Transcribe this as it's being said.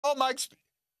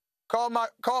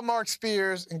call Marc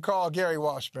Spears and call Gary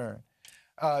Washburn.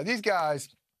 These guys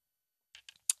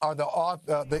are the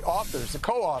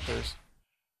co-authors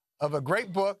of a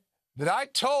great book that I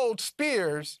told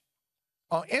Spears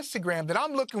on Instagram that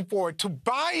I'm looking forward to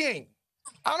buying.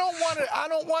 I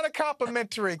don't want a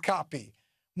complimentary copy.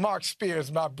 Marc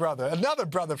Spears, my brother, another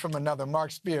brother from another,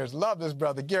 Marc Spears. Love this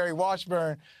brother, Gary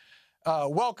Washburn.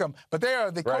 Welcome. But they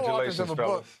are the co-authors of a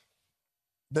book,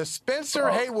 The Spencer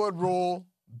Haywood Rule,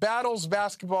 Battles,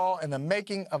 Basketball, and the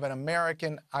Making of an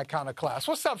American Iconoclast.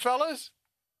 What's up, fellas?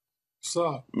 What's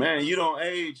up? Man, you don't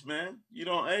age, man. You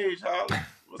don't age, Holly.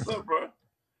 What's up, bro?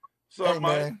 What's up,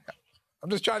 Mike? Man, I'm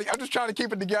just trying to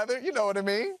keep it together. You know what I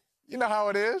mean? You know how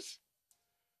it is.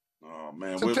 Oh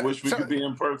man, we wish we could be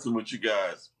in person with you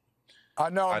guys.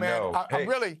 I know, man.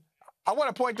 Hey. I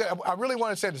want to point to. I really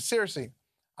want to say this seriously.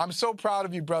 I'm so proud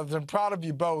of you, brothers. I'm proud of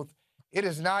you both. It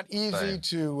is not easy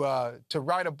to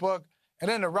write a book and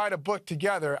then to write a book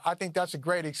together. I think that's a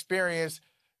great experience.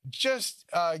 Just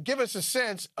give us a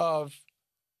sense of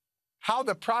how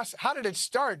the process. How did it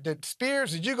start? Did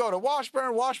you go to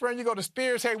Washburn? Washburn, you go to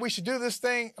Spears. Hey, we should do this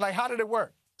thing. Like, how did it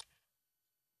work?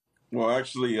 Well,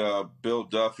 actually, Bill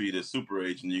Duffy, the super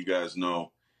agent, you guys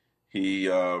know, he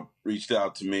reached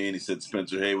out to me and he said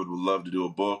Spencer Haywood would love to do a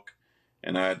book.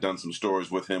 And I had done some stories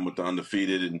with him with the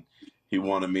Undefeated, and he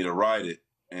wanted me to write it.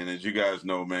 And as you guys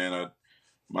know, man,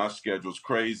 my schedule's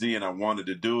crazy, and I wanted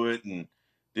to do it and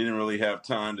didn't really have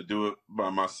time to do it by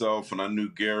myself. And I knew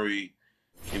Gary,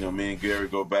 me and Gary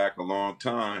go back a long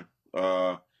time,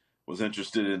 was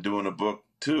interested in doing a book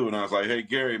too. And I was like, hey,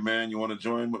 Gary, man, you want to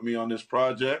join with me on this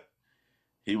project?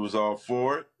 He was all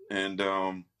for it. And,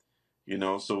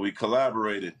 so we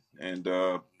collaborated and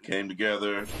came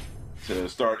together to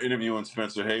start interviewing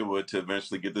Spencer Haywood to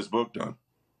eventually get this book done.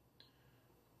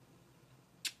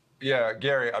 Yeah,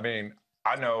 Gary, I mean,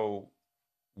 I know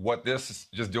what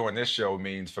just doing this show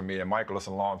means for me and Michael. It's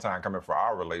a long time coming for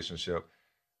our relationship.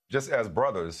 Just as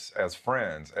brothers, as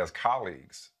friends, as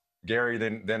colleagues, Gary,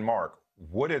 then Marc,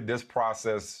 what did this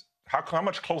process, how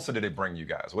much closer did it bring you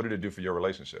guys? What did it do for your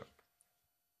relationship?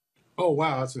 Oh,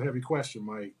 wow, that's a heavy question,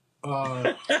 Mike.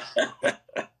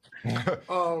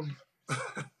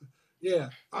 Yeah,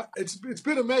 it's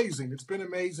been amazing. It's been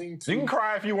amazing. You can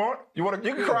cry if you want. You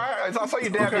can cry. I saw you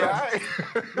dab your eye.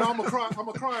 No, I'm gonna cry in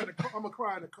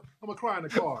the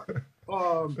car.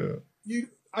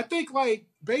 I think, like,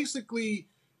 basically,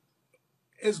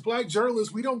 as Black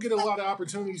journalists, we don't get a lot of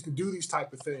opportunities to do these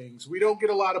type of things. We don't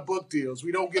get a lot of book deals.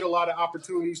 We don't get a lot of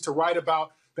opportunities to write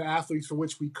about the athletes for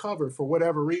which we cover for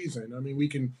whatever reason. I mean, we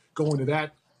can go into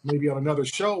that maybe on another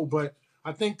show, but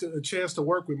I think a chance to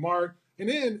work with Marc, and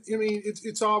then, I mean,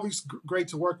 it's always great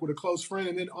to work with a close friend,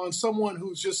 and then on someone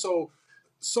who's just so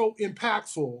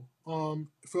impactful for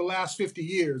the last 50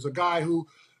 years, a guy who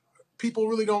people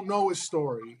really don't know his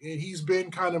story, and he's been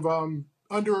kind of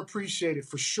underappreciated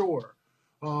for sure.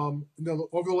 Over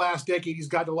the last decade, he's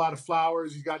gotten a lot of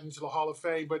flowers. He's gotten into the Hall of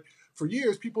Fame, but for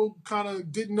years, people kind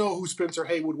of didn't know who Spencer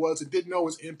Haywood was and didn't know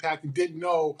his impact and didn't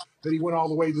know that he went all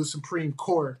the way to the Supreme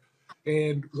Court.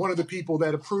 And one of the people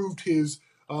that approved his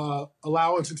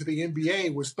allowance into the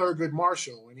NBA was Thurgood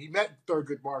Marshall, and he met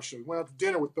Thurgood Marshall. He went out to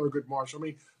dinner with Thurgood Marshall. I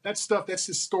mean, that's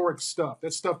historic stuff.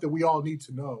 That's stuff that we all need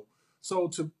to know. So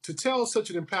to tell such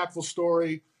an impactful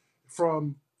story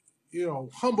from,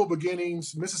 humble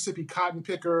beginnings, Mississippi cotton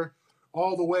picker,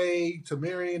 all the way to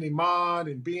marrying Iman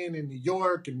and being in New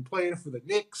York and playing for the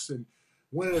Knicks and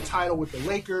winning a title with the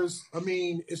Lakers. I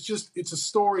mean, it's a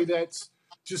story that's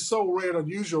just so rare and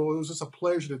unusual. It was just a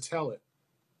pleasure to tell it.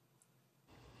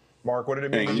 Marc, what did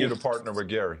it mean for you to partner with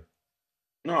Gary?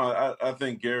 No, I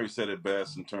think Gary said it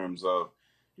best in terms of,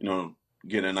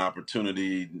 getting an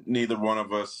opportunity. Neither one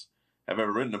of us have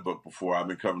ever written a book before. I've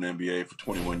been covering the NBA for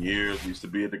 21 years. Used to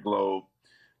be at the Globe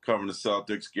covering the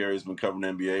Celtics. Gary's been covering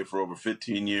the NBA for over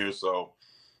 15 years. So,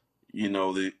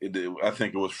 I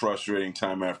think it was frustrating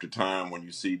time after time when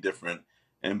you see different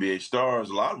NBA stars,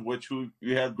 a lot of which who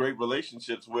you had great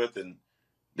relationships with, and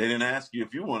they didn't ask you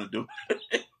if you want to do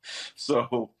it.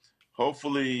 So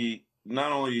hopefully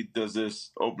not only does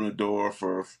this open the door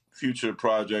for future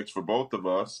projects for both of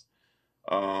us,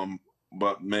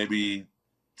 but maybe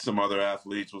some other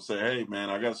athletes will say, hey, man,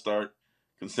 I got to start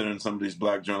considering some of these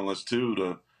Black journalists too,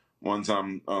 the ones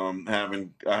I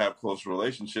have close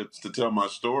relationships to tell my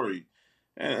story.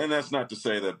 And that's not to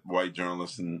say that white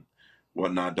journalists and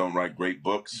whatnot don't write great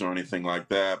books or anything like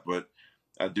that, but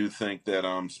I do think that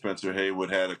Spencer Haywood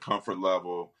had a comfort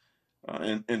level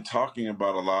in talking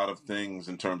about a lot of things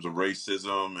in terms of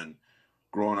racism and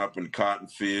growing up in cotton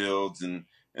fields and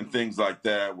things like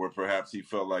that, where perhaps he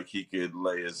felt like he could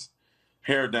lay his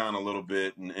hair down a little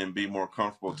bit and be more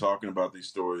comfortable talking about these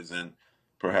stories than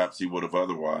perhaps he would have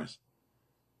otherwise.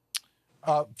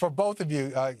 For both of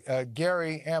you,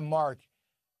 Gary and Marc,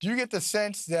 do you get the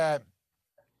sense that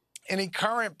any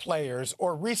current players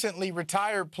or recently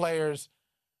retired players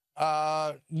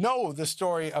know the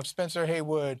story of Spencer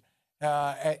Haywood?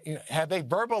 Have they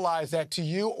verbalized that to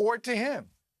you or to him?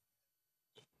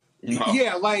 No.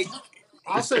 Yeah, like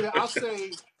I'll say that.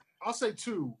 I'll say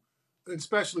two,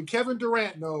 especially Kevin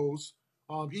Durant knows.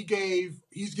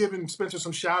 He's given Spencer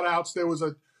some shout outs. There was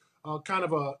a kind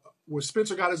of a where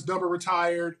Spencer got his number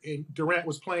retired and Durant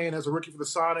was playing as a rookie for the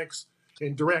Sonics.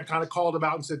 And Durant kind of called him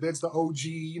out and said, that's the OG,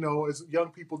 as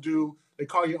young people do. They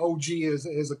call you OG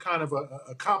as a kind of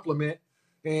a compliment.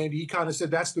 And he kind of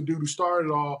said, that's the dude who started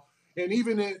it all. And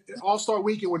even at All-Star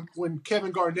Weekend, when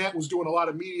Kevin Garnett was doing a lot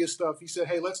of media stuff, he said,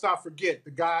 hey, let's not forget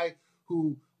the guy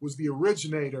who was the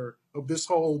originator of this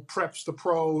whole preps to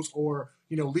pros or,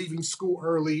 leaving school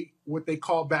early, what they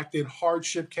called back then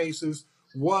hardship cases,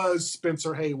 was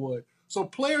Spencer Haywood. So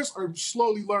players are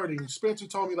slowly learning. Spencer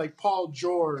told me like Paul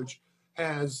George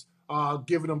has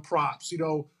given him props.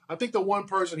 I think the one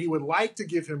person he would like to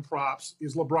give him props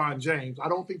is LeBron James. I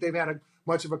don't think they've had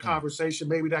much of a conversation.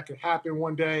 Maybe that could happen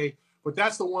one day. But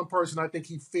that's the one person I think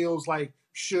he feels like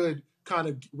should kind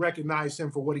of recognize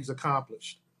him for what he's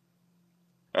accomplished.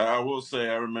 I will say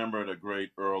I remember the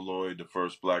great Earl Lloyd, the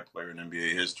first black player in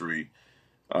NBA history.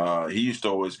 He used to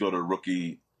always go to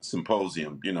rookie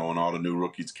symposium, when all the new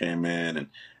rookies came in and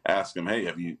ask him, hey,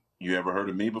 have you ever heard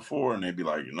of me before? And they'd be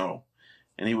like, no.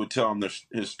 And he would tell them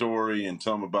his story and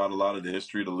tell them about a lot of the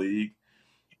history of the league.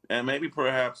 And maybe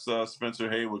perhaps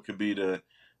Spencer Haywood could be the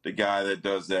guy that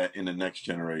does that in the next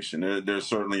generation. There's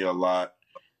certainly a lot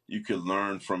you could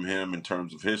learn from him in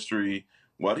terms of history,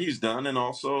 what he's done, and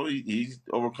also he's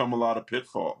overcome a lot of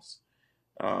pitfalls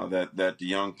that the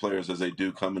young players, as they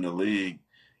do come in the league,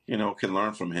 can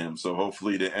learn from him. So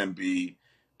hopefully the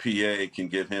NBPA can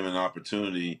give him an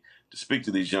opportunity to speak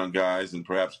to these young guys and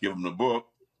perhaps give them the book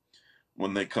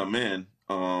when they come in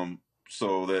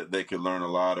so that they could learn a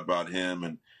lot about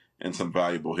him and some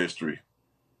valuable history.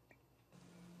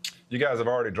 You guys have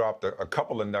already dropped a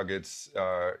couple of nuggets,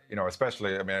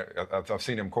 especially, I've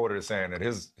seen him quoted as saying that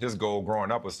his goal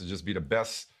growing up was to just be the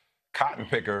best cotton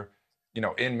picker,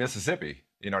 in Mississippi.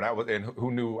 That was, and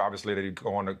who knew, obviously, that he'd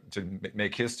go on to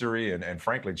make history and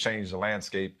frankly, change the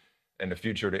landscape and the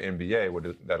future of the NBA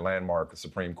with that landmark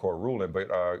Supreme Court ruling.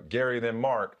 But Gary, then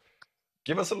Marc,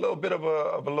 give us a little bit of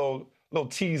a little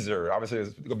teaser. Obviously,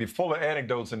 it's going to be full of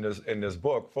anecdotes in this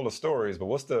book, full of stories. But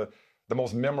what's the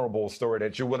most memorable story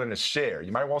that you're willing to share?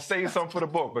 You might want to save something for the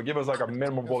book, but give us like a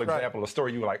memorable example of a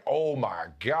story you were like, oh my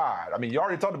God. You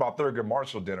already talked about Thurgood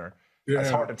Marshall dinner. Yeah. It's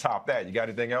hard to top that. You got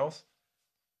anything else?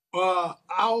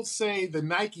 I'll say the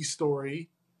Nike story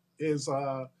is,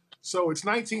 so it's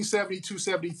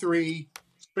 1972-73.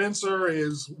 Spencer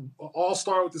is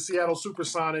all-star with the Seattle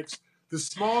Supersonics. The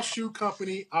small shoe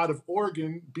company out of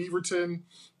Oregon, Beaverton,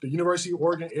 the University of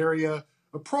Oregon area,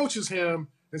 approaches him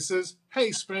and says,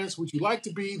 hey, Spence, would you like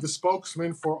to be the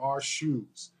spokesman for our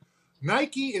shoes?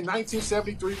 Nike in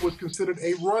 1973 was considered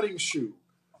a running shoe.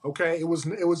 Okay, it was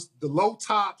the low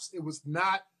tops. It was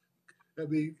not,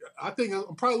 I think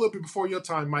I'm probably a little bit before your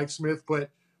time, Mike Smith, but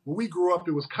when we grew up,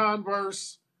 it was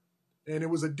Converse and it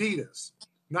was Adidas.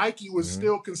 Nike was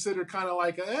still considered kind of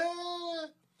like,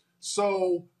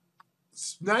 So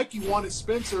Nike wanted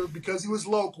Spencer because he was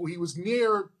local. He was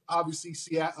near, obviously,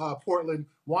 Portland,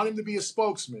 wanted him to be a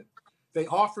spokesman. They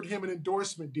offered him an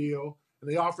endorsement deal,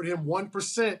 and they offered him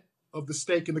 1% of the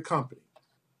stake in the company.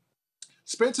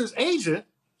 Spencer's agent,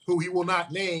 who he will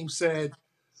not name, said,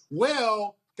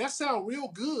 well, that sounds real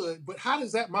good, but how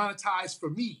does that monetize for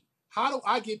me? How do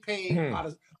I get paid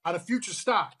out of future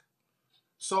stock?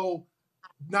 So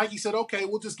Nike said, okay,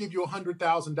 we'll just give you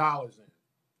 $100,000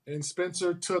 in. And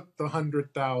Spencer took the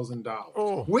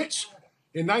 $100,000, which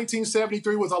in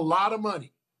 1973 was a lot of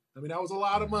money. That was a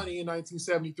lot of money in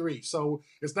 1973. So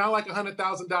it's not like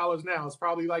 $100,000 now. It's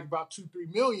probably like about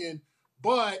 $2-3 million,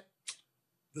 but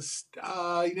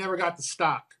he never got the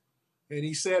stock. And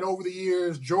he said over the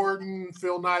years, Jordan,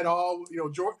 Phil Knight,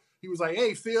 he was like,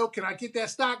 hey, Phil, can I get that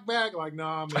stock back? Like,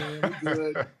 nah, man, we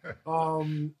good.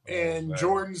 And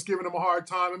Jordan's giving him a hard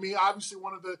time. Obviously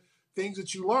one of the things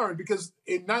that you learn, because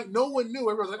no one knew.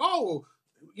 Everyone's like, oh,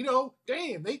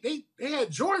 damn, they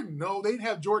had Jordan. No, they didn't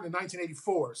have Jordan in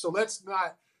 1984. So let's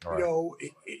not,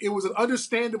 it was an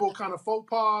understandable kind of faux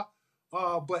pas,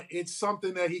 but it's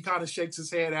something that he kind of shakes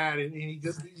his head at, and he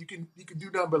just, you can do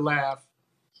nothing but laugh.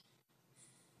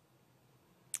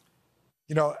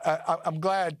 I'm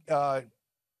glad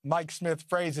Mike Smith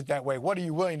phrased it that way. What are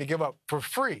you willing to give up for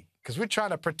free? Because we're trying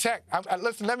to protect.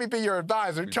 Listen, let me be your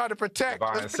advisor. We're trying to protect.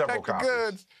 Let's protect the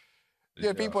goods.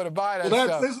 Get people to buy that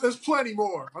stuff. There's plenty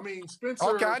more. I mean, Spencer.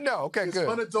 Okay, I know. Okay, it's good.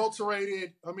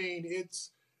 Unadulterated. I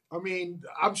mean,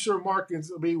 I'm sure Marc.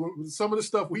 Some of the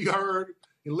stuff we heard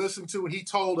and listened to, and he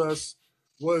told us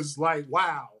was like,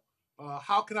 wow.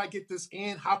 How can I get this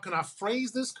in? How can I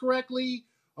phrase this correctly?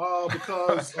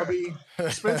 Because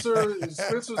Spencer's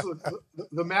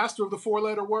the master of the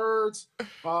 4-letter words,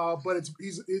 but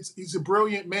he's a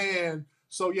brilliant man.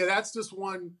 So yeah, that's just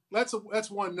one. That's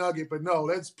one nugget, but no,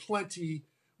 that's plenty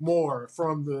more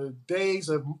from the days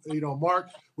of Marc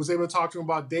was able to talk to him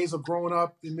about days of growing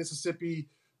up in Mississippi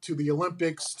to the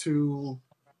Olympics to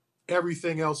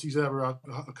everything else he's ever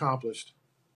accomplished.